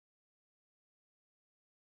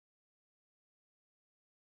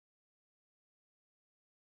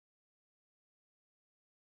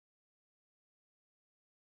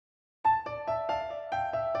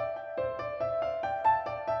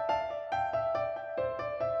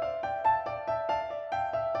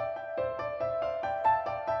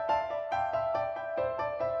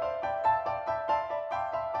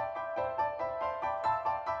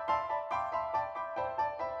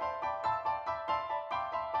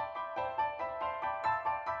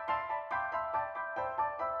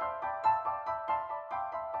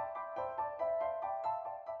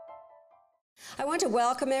I want to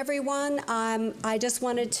welcome everyone. I just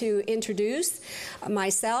wanted to introduce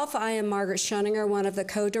myself. I am Margaret Schoeninger, one of the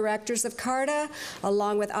co-directors of CARTA,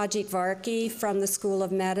 along with Ajit Varki from the School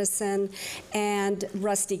of Medicine and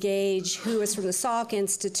Rusty Gage, who is from the Salk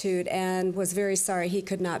Institute and was very sorry he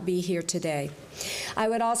could not be here today. I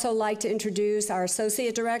would also like to introduce our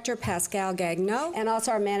Associate Director, Pascal Gagnon, and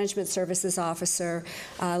also our Management Services Officer,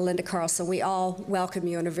 Linda Carlson. We all welcome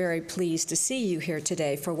you and are very pleased to see you here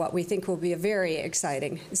today for what we think will be a very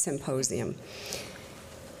exciting symposium.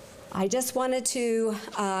 I just wanted to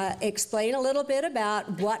explain a little bit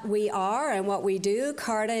about what we are and what we do.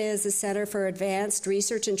 CARTA is the Center for Advanced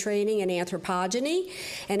Research and Training in Anthropogeny,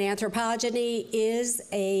 and anthropogeny is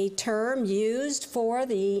a term used for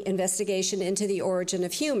the investigation into the origin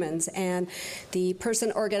of humans. And the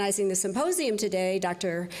person organizing the symposium today,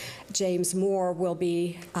 Dr. James Moore, will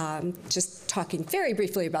be just talking very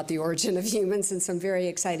briefly about the origin of humans and some very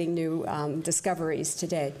exciting new discoveries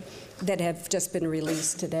today that have just been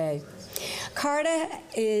released today. CARTA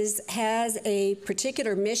has a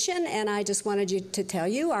particular mission, and I just wanted to tell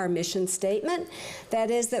you our mission statement. That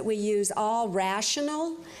is that we use all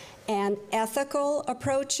rational and ethical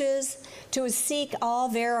approaches to seek all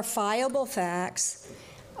verifiable facts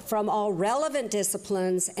from all relevant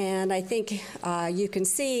disciplines, and I think you can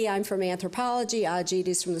see I'm from anthropology, Ajit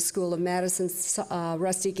is from the School of Medicine,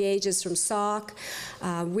 Rusty Gage is from Salk.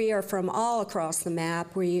 We are from all across the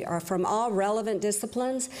map. We are from all relevant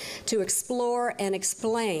disciplines to explore and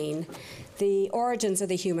explain the origins of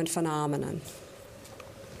the human phenomenon.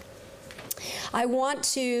 I want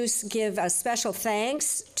to give a special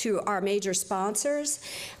thanks to our major sponsors,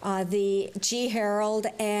 the G. Harold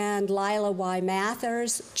and Lila Y.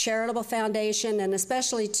 Mathers Charitable Foundation, and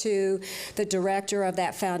especially to the director of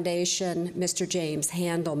that foundation, Mr. James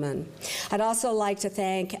Handelman. I'd also like to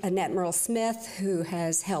thank Annette Merle Smith, who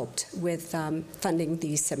has helped with funding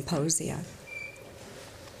these symposia.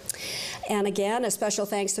 And again, a special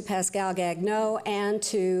thanks to Pascal Gagnon and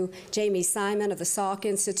to Jamie Simon of the Salk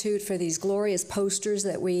Institute for these glorious posters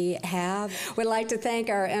that we have. We'd like to thank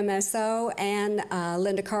our MSO and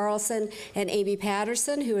Linda Carlson and Amy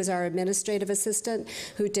Patterson, who is our administrative assistant,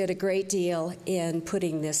 who did a great deal in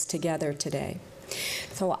putting this together today.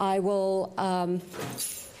 So I will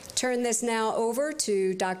turn this now over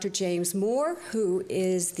to Dr. James Moore, who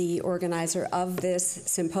is the organizer of this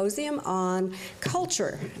symposium on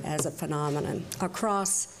culture as a phenomenon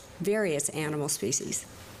across various animal species.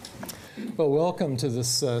 Well, welcome to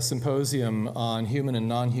this symposium on human and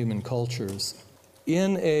non-human cultures.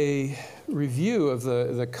 In a review of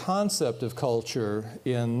the concept of culture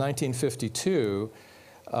in 1952,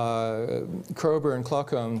 Kroeber and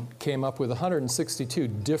Klockham came up with 162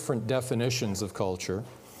 different definitions of culture.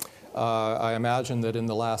 I imagine that in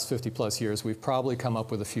the last 50-plus years, we've probably come up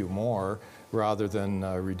with a few more rather than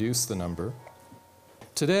reduce the number.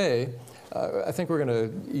 Today, I think we're going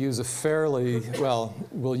to use a fairly, well,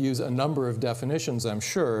 we'll use a number of definitions, I'm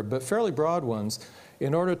sure, but fairly broad ones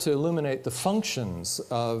in order to illuminate the functions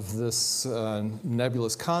of this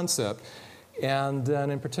nebulous concept, and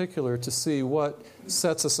then in particular to see what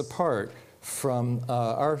sets us apart from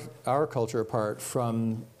our culture apart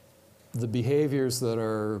from the behaviors that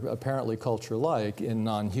are apparently culture-like in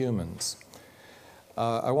non-humans.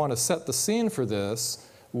 I want to set the scene for this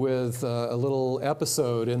with a little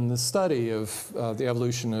episode in the study of the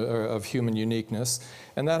evolution of human uniqueness,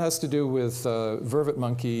 and that has to do with vervet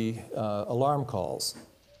monkey alarm calls.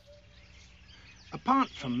 Apart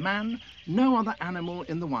from man, no other animal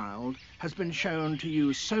in the wild has been shown to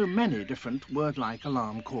use so many different word-like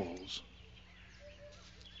alarm calls.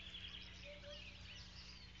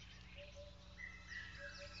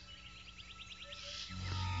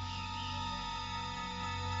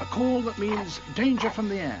 A call that means danger from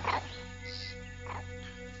the air.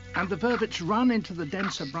 And the vervets run into the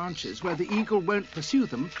denser branches where the eagle won't pursue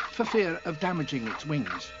them for fear of damaging its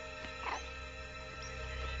wings.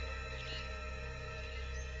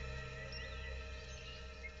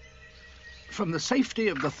 From the safety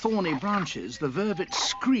of the thorny branches, the vervets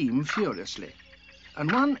scream furiously,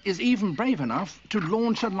 and one is even brave enough to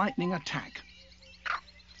launch a lightning attack.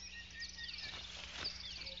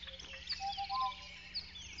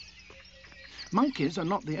 Monkeys are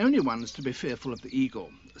not the only ones to be fearful of the eagle.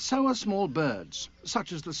 So are small birds,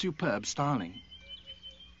 such as the superb starling.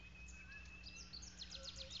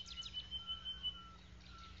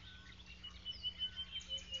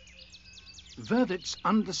 Vervets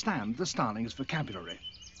understand the starling's vocabulary.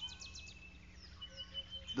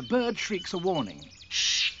 The bird shrieks a warning,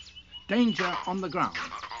 "Shh! Danger on the ground,"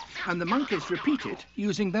 and the monkeys repeat it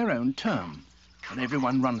using their own term, and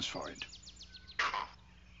everyone runs for it.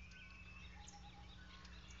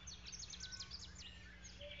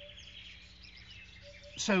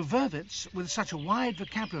 So vervets with such a wide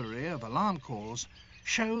vocabulary of alarm calls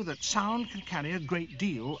show that sound can carry a great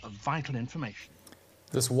deal of vital information.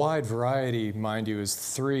 This wide variety, mind you, is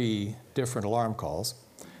 3 different alarm calls.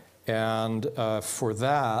 And for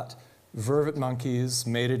that, vervet monkeys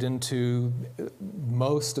made it into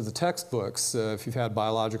most of the textbooks. If you've had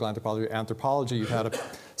biological anthropology, you've had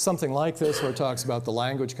something like this where it talks about the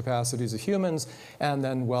language capacities of humans, and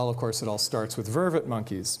then, well, of course, it all starts with vervet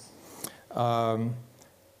monkeys.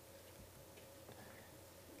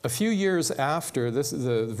 A few years after this,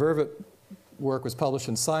 the vervet work was published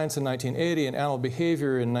in Science in 1980 and Animal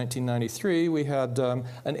Behavior in 1993, we had an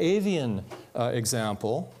avian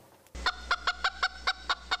example.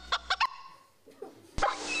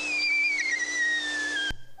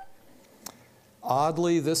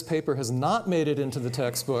 Oddly, this paper has not made it into the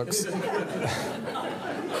textbooks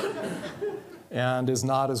and is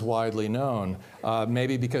not as widely known,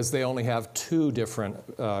 maybe because they only have 2 different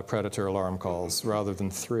predator alarm calls rather than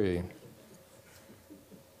 3.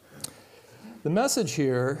 The message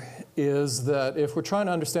here is that if we're trying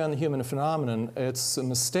to understand the human phenomenon, it's a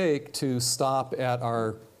mistake to stop at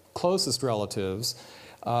our closest relatives,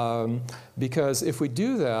 because if we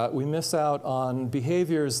do that, we miss out on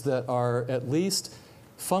behaviors that are at least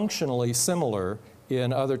functionally similar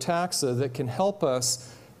in other taxa that can help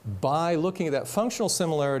us, by looking at that functional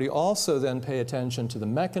similarity, also then pay attention to the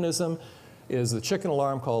mechanism. Is the chicken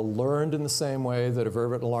alarm call learned in the same way that a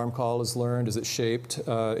vervet alarm call is learned? Is it shaped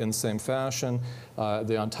in the same fashion?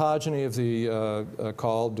 The ontogeny of the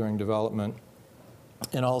call during development,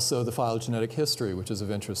 and also the phylogenetic history, which is of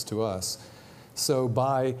interest to us. So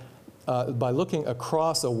by looking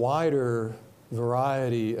across a wider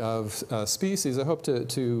variety of species, I hope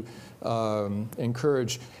to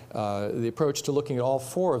encourage the approach to looking at all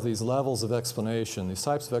 4 of these levels of explanation, these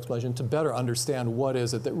types of explanation, to better understand what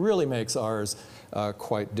is it that really makes ours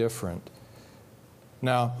quite different.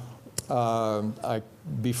 Now,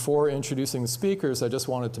 before introducing the speakers, I just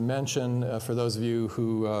wanted to mention, for those of you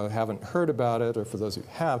who haven't heard about it, or for those who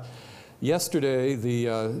have, yesterday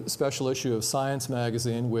the special issue of Science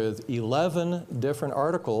magazine with 11 different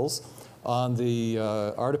articles on the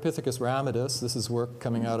Ardipithecus ramidus. This is work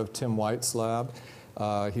coming out of Tim White's lab.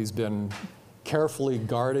 He's been carefully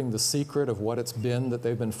guarding the secret of what it's been that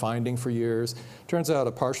they've been finding for years. Turns out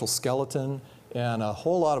a partial skeleton and a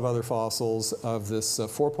whole lot of other fossils of this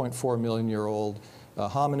 4.4 million year old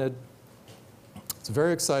hominid. It's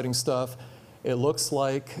very exciting stuff. It looks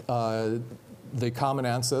like the common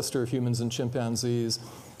ancestor of humans and chimpanzees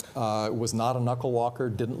was not a knuckle walker,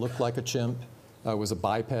 didn't look like a chimp, was a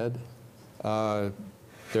biped.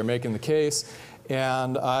 They're making the case,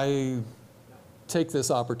 and I take this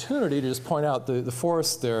opportunity to just point out the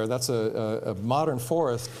forest there. That's a modern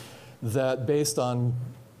forest that, based on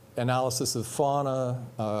analysis of fauna,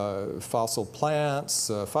 fossil plants,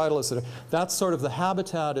 phytoliths, that's sort of the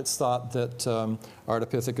habitat it's thought that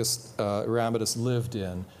Ardipithecus ramidus lived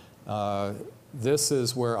in. This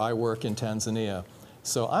is where I work in Tanzania.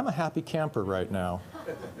 So I'm a happy camper right now.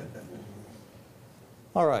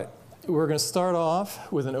 All right. We're going to start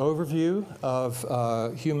off with an overview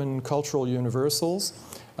of human cultural universals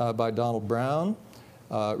by Donald Brown.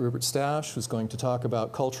 Rupert Stash was going to talk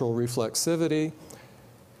about cultural reflexivity.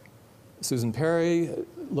 Susan Perry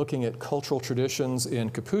looking at cultural traditions in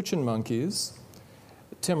capuchin monkeys.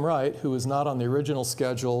 Tim Wright, who is not on the original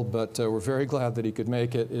schedule, but we're very glad that he could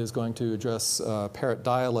make it, is going to address parrot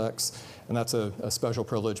dialects. And that's a special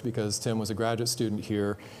privilege because Tim was a graduate student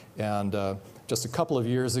here, and just a couple of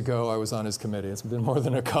years ago, I was on his committee. It's been more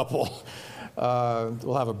than a couple.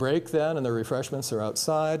 We'll have a break then, and the refreshments are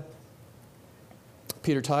outside.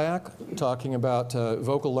 Peter Tyak talking about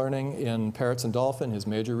vocal learning in parrots and dolphin. His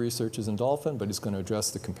major research is in dolphin, but he's going to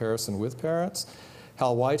address the comparison with parrots.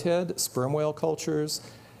 Hal Whitehead, sperm whale cultures.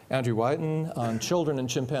 Andrew Whiten on children and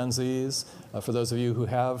chimpanzees. For those of you who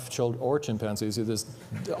have children or chimpanzees, there's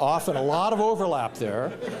often a lot of overlap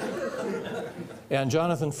there. And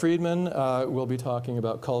Jonathan Friedman will be talking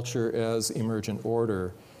about culture as emergent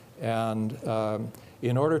order. And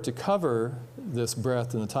in order to cover this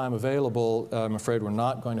breadth in the time available, I'm afraid we're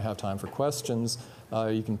not going to have time for questions.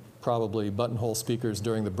 You can probably buttonhole speakers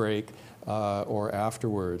during the break or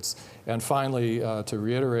afterwards. And finally, to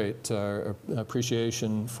reiterate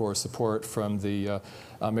appreciation for support from the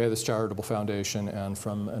May This Charitable Foundation and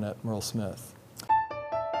from Annette Merle Smith.